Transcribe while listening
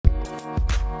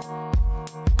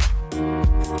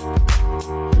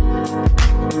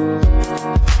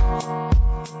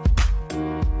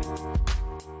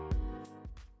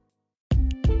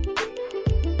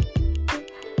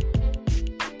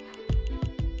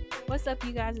What's up,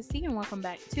 you guys? It's T, and welcome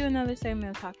back to another segment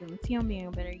of Talking with T on Being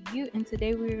a Better You. And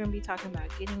today we're going to be talking about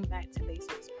getting back to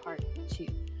basics part 2.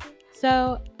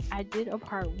 So I did a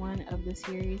part 1 of the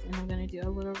series, and I'm going to do a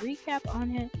little recap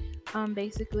on it.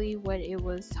 Basically, what it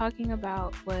was talking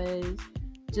about was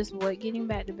just what getting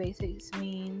back to basics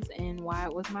means and why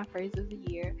it was my phrase of the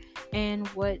year and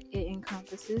what it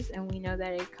encompasses. And we know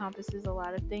that it encompasses a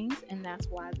lot of things, and that's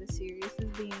why the series is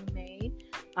being made.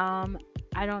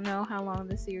 I don't know how long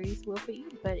the series will be,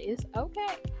 but it's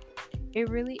okay. It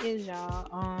really is,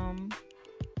 y'all.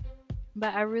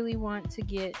 But I really want to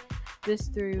get this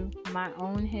through my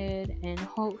own head, and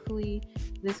hopefully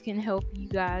this can help you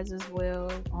guys as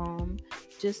well.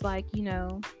 Just like,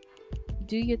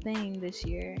 do your thing this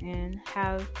year and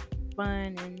have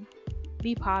fun and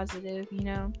be positive,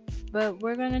 But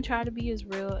we're going to try to be as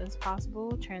real as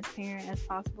possible, transparent as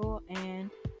possible, and,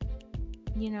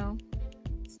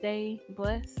 stay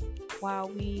blessed while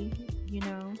we,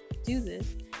 do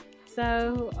this.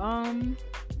 So,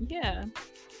 yeah.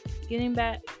 Getting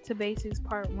back to basics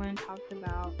part 1 talked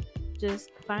about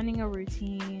just finding a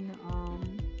routine,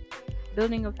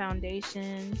 building a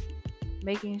foundation,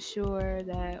 making sure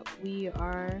that we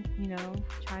are,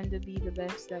 trying to be the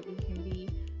best that we can be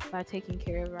by taking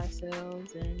care of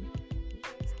ourselves and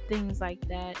things like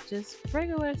that. Just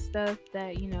regular stuff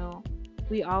that,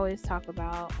 we always talk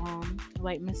about,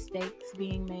 like mistakes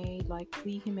being made, like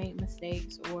we can make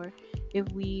mistakes, or if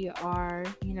we are,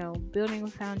 building a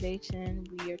foundation,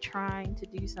 we are trying to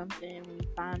do something, we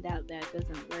find out that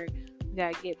doesn't work, we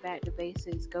gotta get back to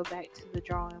basics, go back to the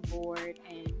drawing board,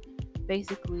 and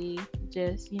basically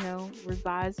just,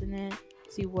 revising it,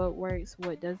 see what works,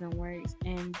 what doesn't work,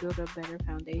 and build a better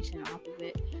foundation off of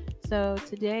it. So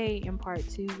today in part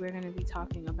 2, we're going to be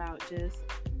talking about just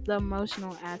the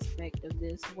emotional aspect of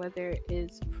this, whether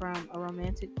it's from a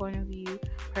romantic point of view,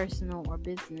 personal, or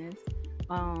business.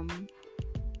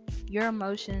 Your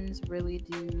emotions really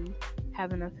do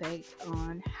have an effect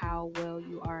on how well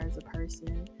you are as a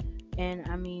person. And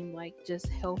I mean, like, just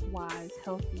health-wise,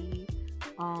 healthy,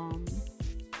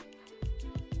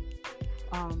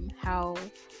 how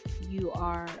you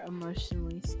are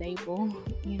emotionally stable,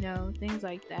 things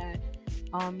like that.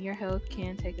 Your health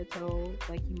can take a toll,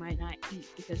 like you might not eat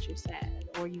because you're sad,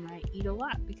 or you might eat a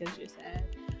lot because you're sad.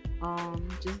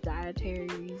 Just dietary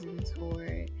reasons for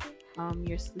it.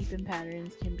 Your sleeping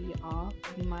patterns can be off.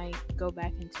 You might go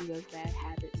back into those bad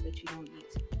habits that you don't need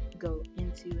to go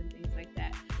into and things like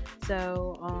that.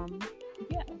 So,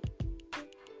 yeah.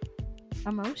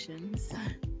 Emotions.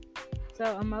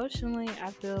 So emotionally,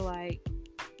 I feel like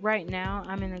right now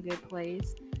I'm in a good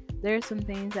place. There's some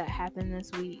things that happened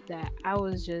this week that I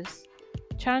was just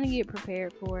trying to get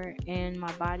prepared for, and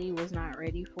my body was not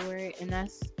ready for it. And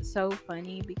that's so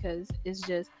funny because it's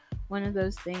just one of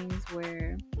those things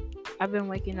where I've been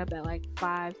waking up at like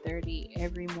 5:30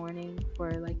 every morning for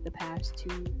like the past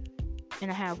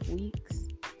 2.5 weeks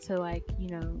to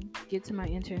get to my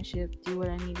internship, do what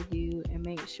I need to do, and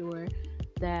make sure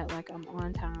that like I'm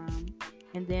on time.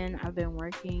 And then I've been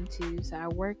working too, so I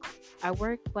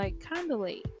work like kind of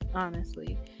late,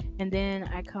 honestly. And then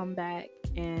I come back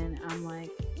and I'm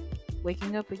like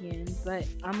waking up again, but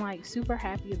I'm like super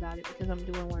happy about it because I'm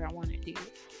doing what I want to do.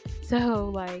 So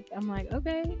like I'm like,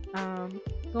 okay,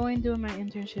 doing my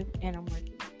internship, and I'm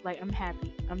working. Like, I'm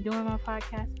happy. I'm doing my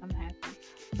podcast, I'm happy.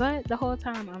 But the whole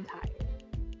time I'm tired.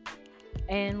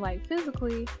 And like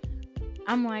physically,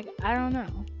 I'm like, I don't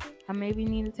know. I maybe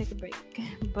need to take a break.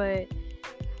 But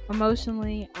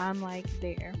emotionally, I'm like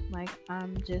there. Like,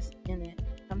 I'm just in it.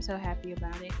 I'm so happy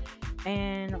about it.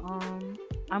 And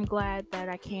I'm glad that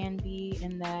I can be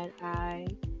and that I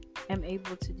am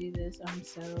able to do this. I'm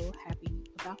so happy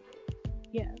about it.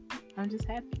 Yeah, I'm just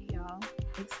happy, y'all.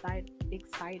 Excited,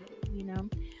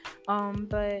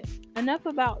 But enough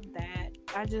about that.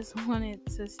 I just wanted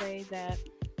to say that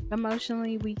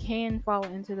emotionally we can fall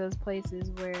into those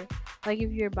places where, like,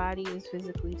 if your body is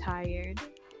physically tired,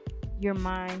 your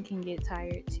mind can get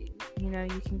tired too. You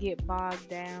can get bogged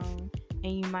down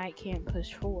and you might can't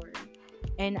push forward.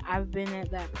 And I've been at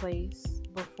that place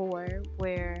before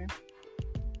where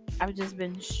I've just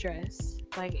been stressed.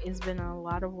 Like, it's been a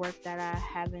lot of work that I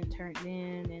haven't turned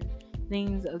in and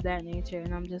things of that nature.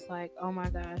 And I'm just like, oh my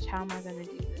gosh, how am I going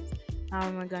to do this? How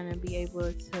am I going to be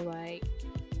able to, like,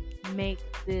 make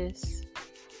this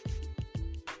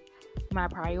my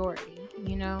priority,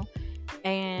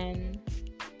 And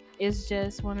it's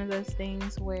just one of those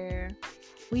things where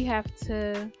we have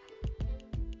to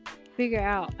figure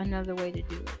out another way to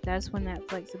do it. That's when that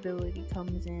flexibility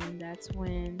comes in. That's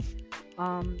when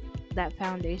that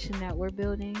foundation that we're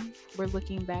building, we're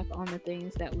looking back on the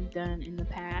things that we've done in the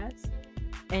past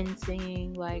and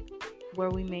seeing like where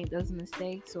we made those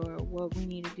mistakes or what we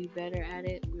need to do better at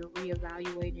it. We're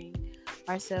reevaluating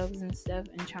ourselves and stuff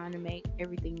and trying to make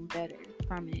everything better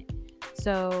from it.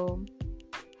 So,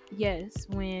 yes,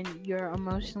 when you're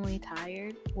emotionally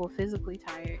tired, well, physically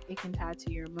tired, it can tie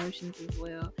to your emotions as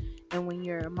well. And when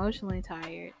you're emotionally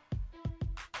tired,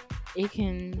 it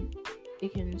can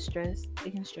stress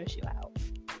you out.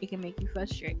 It can make you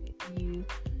frustrated. You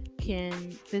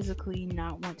can physically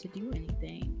not want to do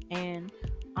anything. And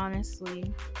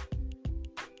honestly,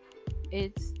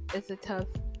 it's a tough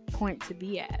point to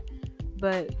be at.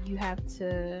 But you have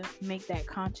to make that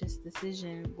conscious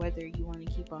decision whether you want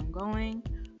to keep on going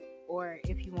or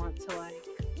if you want to like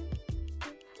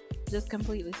just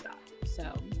completely stop.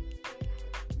 So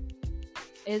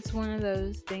it's one of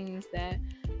those things that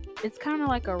it's kind of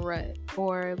like a rut,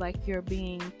 or like you're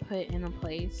being put in a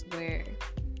place where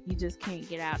you just can't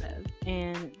get out of.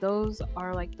 And those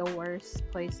are like the worst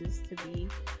places to be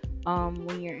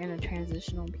when you're in a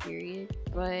transitional period.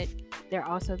 But they're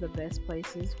also the best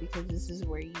places because this is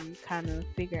where you kind of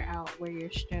figure out where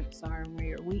your strengths are and where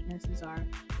your weaknesses are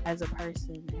as a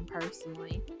person and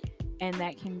personally. And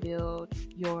that can build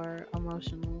your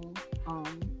emotional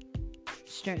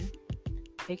strength.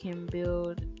 It can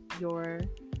build your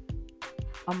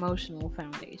emotional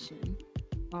foundation,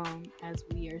 as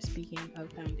we are speaking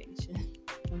of foundation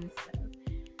and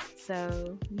stuff.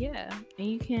 So yeah, and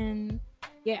you can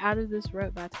get out of this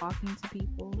rut by talking to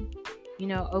people,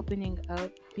 opening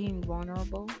up, being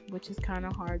vulnerable, which is kind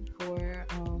of hard for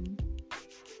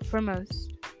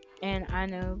most. And I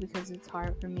know because it's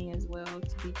hard for me as well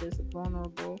to be just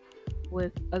vulnerable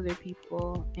with other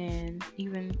people and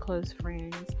even close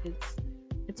friends.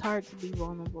 It's hard to be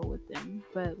vulnerable with them.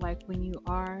 But like when you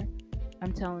are,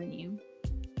 I'm telling you,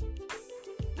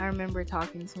 I remember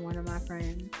talking to one of my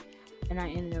friends and I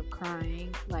ended up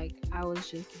crying. Like I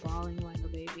was just bawling like a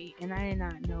baby, and I did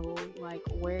not know like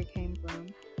where it came from,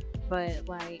 but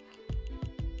like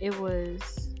it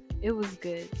was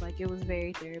good. Like it was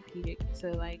very therapeutic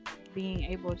to like being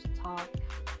able to talk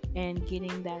and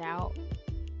getting that out.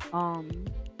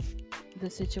 The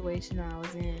situation I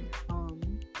was in,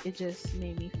 it just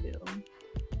made me feel,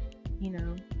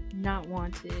 not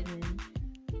wanted, and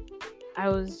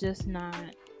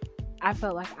I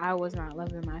felt like I was not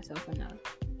loving myself enough.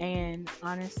 And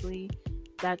honestly,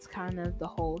 that's kind of the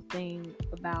whole thing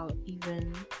about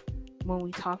even when we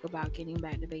talk about getting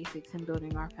back to basics and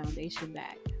building our foundation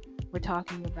back. We're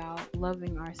talking about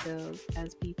loving ourselves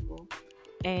as people.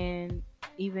 And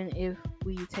even if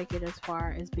we take it as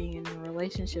far as being in a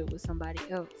relationship with somebody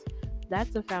else,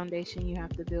 that's a foundation you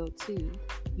have to build too.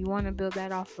 You want to build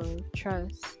that off of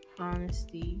trust,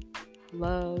 honesty,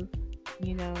 love.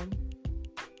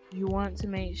 You want to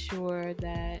make sure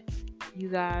that you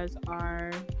guys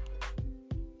are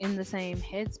in the same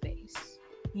headspace,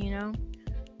 in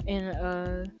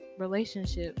a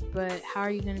relationship. But how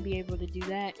are you going to be able to do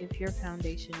that if your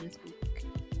foundation is weak?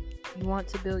 You want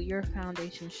to build your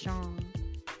foundation strong,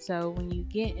 so when you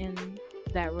get in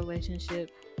that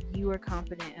relationship, you are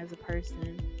confident as a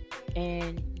person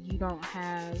and you don't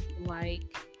have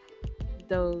like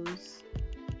those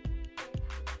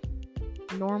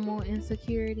normal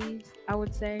insecurities, I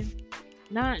would say.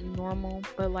 Not normal,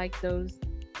 but like those,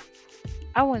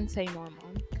 I wouldn't say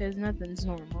normal because nothing's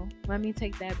normal. Let me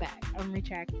take that back. I'm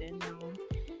retracting. No,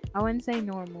 I wouldn't say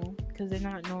normal because they're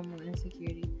not normal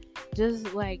insecurities.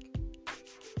 Just like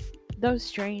those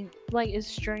strange, like it's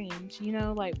strange,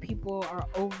 like people are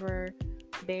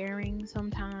overbearing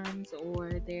sometimes,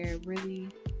 or they're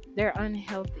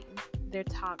unhealthy, they're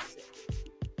toxic.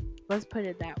 Let's put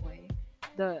it that way.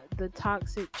 The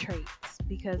toxic traits,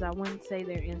 because I wouldn't say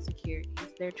they're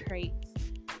insecurities, they're traits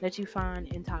that you find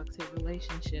in toxic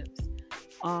relationships.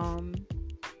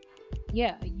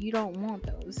 Yeah, you don't want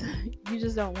those. You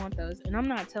just don't want those. And I'm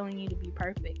not telling you to be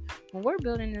perfect. When we're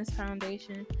building this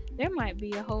foundation, there might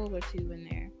be a hole or two in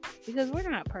there because we're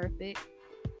not perfect.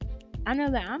 I know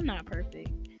that I'm not perfect.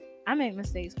 I make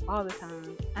mistakes all the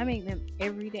time. I make them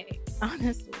every day,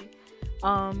 honestly.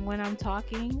 When I'm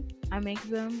talking, I make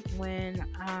them. When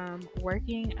I'm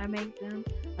working, I make them.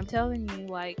 I'm telling you,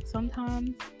 like,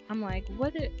 sometimes I'm like,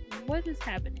 what is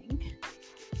happening?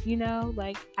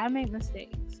 Like, I make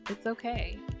mistakes. It's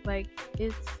okay. Like,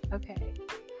 it's okay.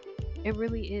 It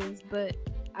really is. But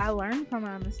I learn from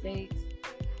my mistakes.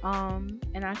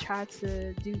 And I try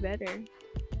to do better.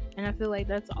 And I feel like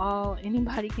that's all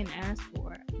anybody can ask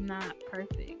for. I'm not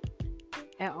perfect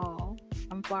at all.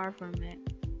 I'm far from it.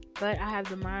 But I have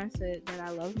the mindset that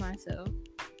I love myself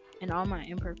and all my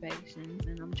imperfections,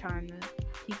 and I'm trying to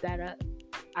keep that up.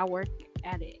 I work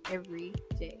at it every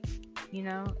day.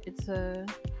 It's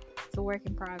a work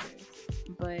in progress.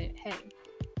 But hey,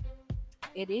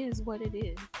 it is what it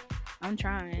is. I'm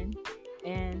trying,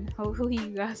 and hopefully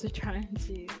you guys are trying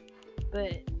too.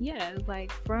 But yeah,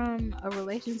 like from a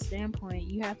relation standpoint,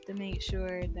 you have to make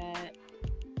sure that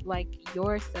like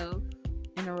yourself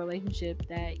in a relationship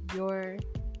that you're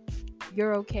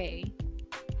okay.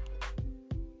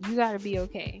 You got to be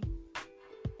okay.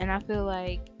 And I feel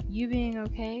like you being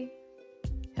okay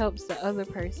helps the other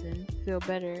person feel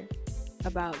better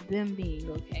about them being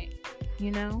okay,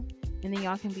 you know? And then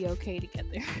y'all can be okay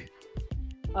together.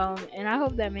 And I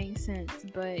hope that makes sense.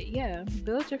 But yeah,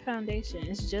 build your foundation.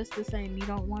 It's just the same. You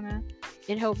don't want to,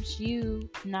 it helps you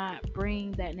not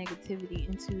bring that negativity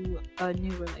into a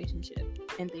new relationship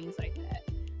and things like that.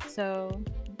 So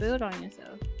build on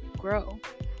yourself, grow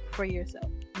for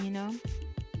yourself, and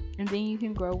then you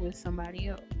can grow with somebody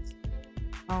else.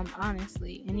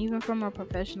 Honestly, and even from a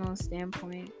professional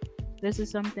standpoint, this is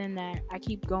something that I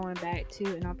keep going back to,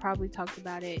 and I probably talked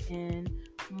about it in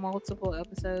multiple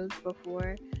episodes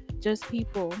before. Just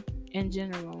people in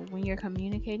general, when you're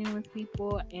communicating with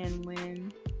people and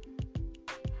when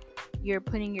you're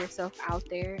putting yourself out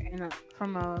there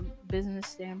from a business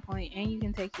standpoint, and you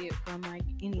can take it from like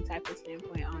any type of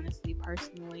standpoint, honestly,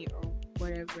 personally or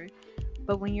whatever.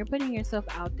 But when you're putting yourself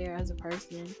out there as a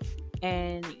person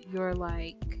and you're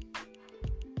like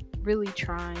really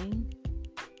trying,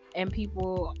 and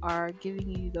people are giving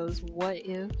you those what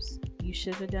ifs, you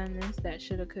should have done this, that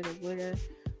shoulda, coulda, woulda,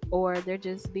 or they're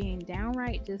just being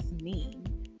downright just mean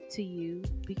to you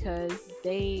because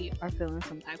they are feeling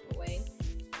some type of way,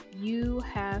 you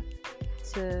have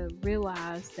to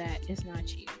realize that it's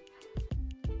not you.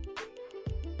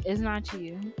 It's not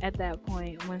you at that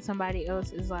point when somebody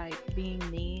else is like being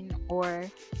mean, or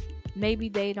maybe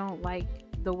they don't like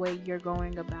the way you're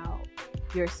going about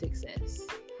your success.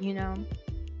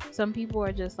 Some people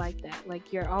are just like that.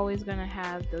 Like, you're always gonna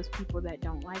have those people that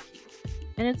don't like you,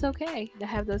 and it's okay to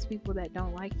have those people that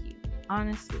don't like you,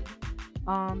 honestly.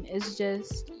 It's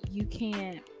just you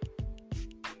can't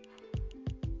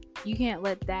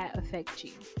let that affect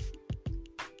you.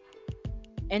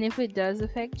 And if it does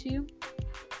affect you,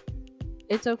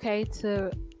 it's okay to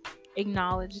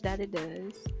acknowledge that it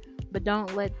does, but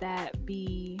don't let that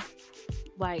be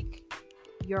like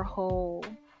your whole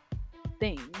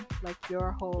thing, like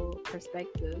your whole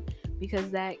perspective,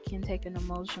 because that can take an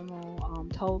emotional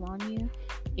toll on you.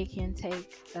 It can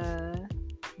take a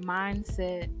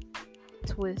mindset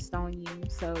twist on you,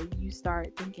 so you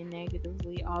start thinking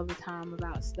negatively all the time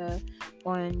about stuff,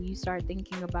 and you start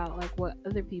thinking about like what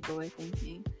other people are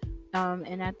thinking.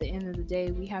 And at the end of the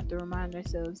day, we have to remind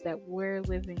ourselves that we're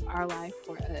living our life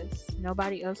for us.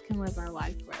 Nobody else can live our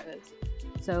life for us.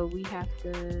 So we have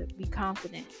to be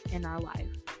confident in our life.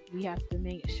 We have to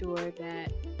make sure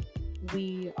that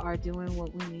we are doing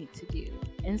what we need to do.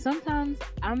 And sometimes,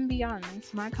 I'm gonna be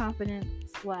honest, my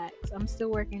confidence lacks. I'm still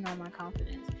working on my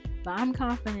confidence, but I'm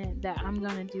confident that I'm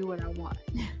gonna do what I want.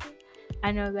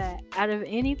 I know that out of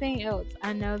anything else,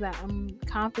 I know that I'm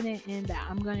confident in that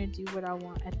I'm going to do what I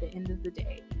want at the end of the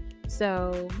day.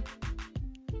 So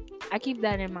I keep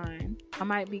that in mind. I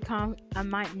might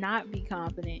not be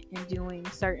confident in doing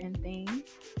certain things,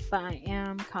 but I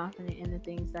am confident in the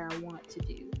things that I want to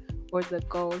do, or the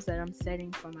goals that I'm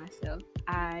setting for myself.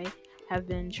 I have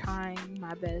been trying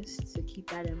my best to keep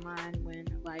that in mind when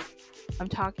like I'm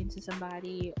talking to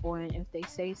somebody, or if they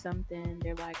say something,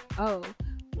 they're like, oh,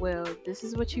 well, this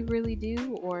is what you really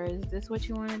do, or is this what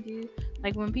you want to do?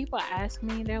 Like, when people ask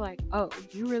me, they're like, oh,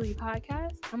 you really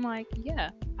podcast? I'm like, yeah,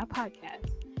 I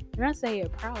podcast. And I say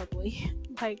it proudly.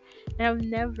 Like, and I've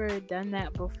never done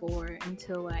that before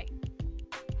until like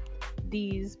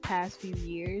these past few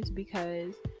years,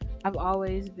 because I've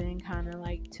always been kind of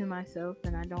like to myself,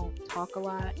 and I don't talk a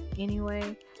lot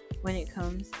anyway when it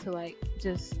comes to like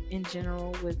just in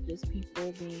general with just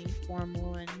people being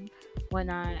formal and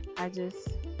whatnot. I'm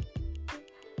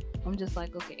just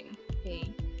like, okay,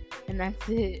 hey, and that's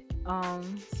it.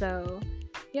 So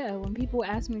yeah, when people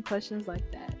ask me questions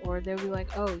like that, or they'll be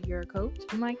like, oh, you're a coach?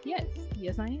 I'm like,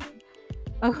 yes I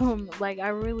am. Like I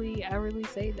really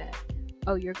say that.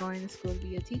 Oh, you're going to school to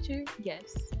be a teacher?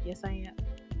 Yes I am.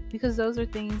 Because those are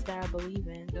things that I believe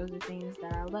in. Those are things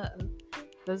that I love.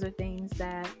 Those are things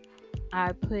that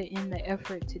I put in the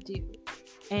effort to do.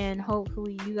 And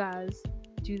hopefully you guys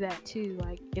do that too.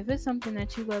 Like, if it's something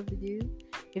that you love to do,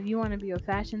 if you want to be a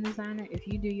fashion designer, if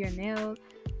you do your nails,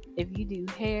 if you do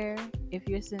hair, if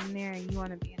you're sitting there and you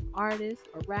want to be an artist,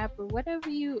 a rapper, whatever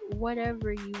you want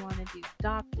to do,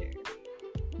 doctor,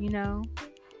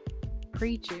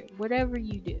 preacher, whatever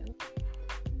you do,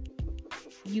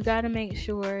 you got to make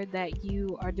sure that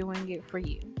you are doing it for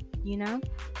you, you know?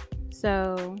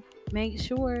 So make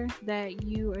sure that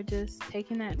you are just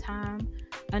taking that time,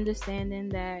 understanding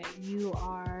that you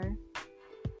are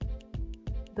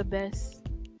the best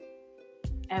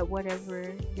at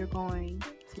whatever you're going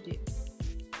to do.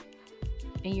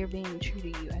 And you're being true to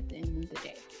you at the end of the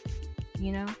day,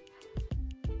 you know?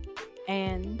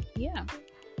 And yeah,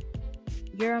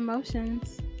 your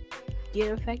emotions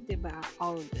get affected by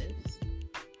all of this.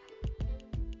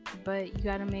 But you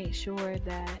got to make sure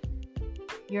that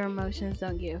your emotions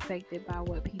don't get affected by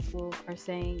what people are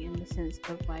saying, in the sense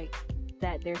of like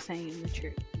that they're saying the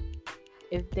truth.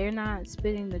 If they're not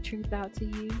spitting the truth out to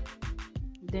you,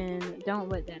 then don't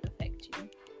let that affect you.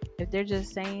 If they're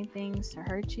just saying things to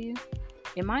hurt you,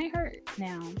 it might hurt.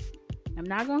 Now, I'm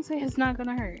not going to say it's not going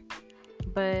to hurt,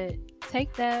 but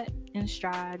take that in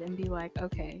stride and be like,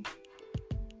 okay,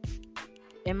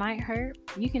 it might hurt.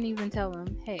 You can even tell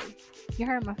them, hey, you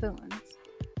hurt my feelings.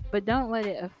 But don't let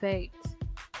it affect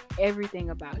everything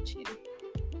about you.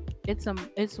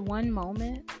 It's one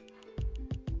moment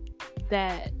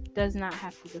that does not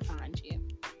have to define you.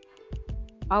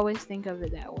 Always think of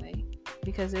it that way,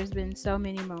 because there's been so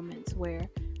many moments where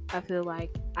I feel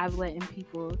like I've let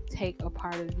people take a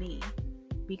part of me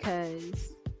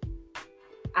because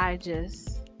I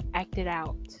just acted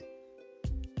out,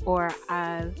 or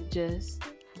I've just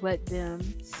let them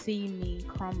see me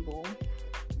crumble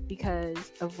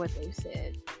because of what they've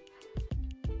said.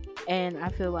 And I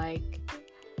feel like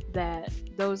that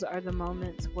those are the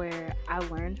moments where I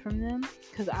learned from them,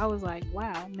 because I was like,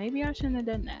 wow, maybe I shouldn't have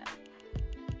done that.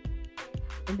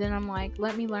 And then I'm like,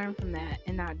 let me learn from that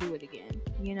and not do it again,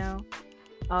 you know?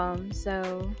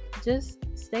 So just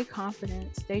stay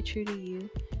confident, stay true to you,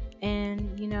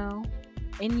 and, you know,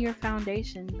 in your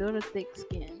foundation, build a thick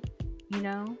skin. You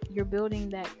know, you're building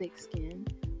that thick skin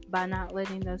by not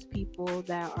letting those people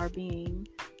that are being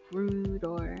rude,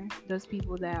 or those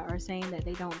people that are saying that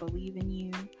they don't believe in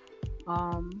you,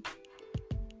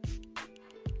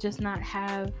 just not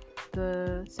have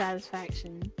the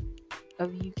satisfaction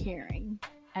of you caring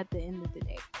at the end of the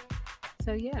day.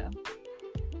 So yeah,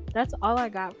 that's all I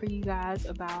got for you guys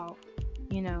about,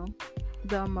 you know,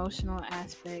 the emotional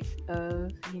aspect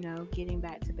of, you know, getting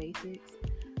back to basics.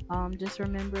 Just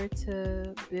remember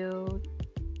to build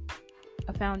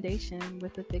a foundation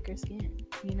with a thicker skin,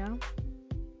 you know?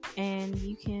 And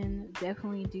you can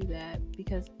definitely do that,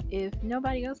 because if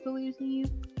nobody else believes in you,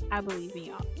 I believe in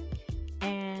y'all.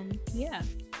 And yeah,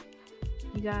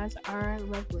 you guys are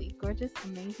lovely, gorgeous,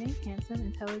 amazing, handsome,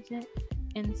 intelligent,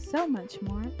 and so much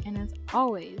more. And as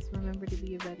always, remember to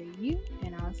be a better you,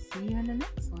 and I'll see you in the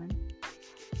next one.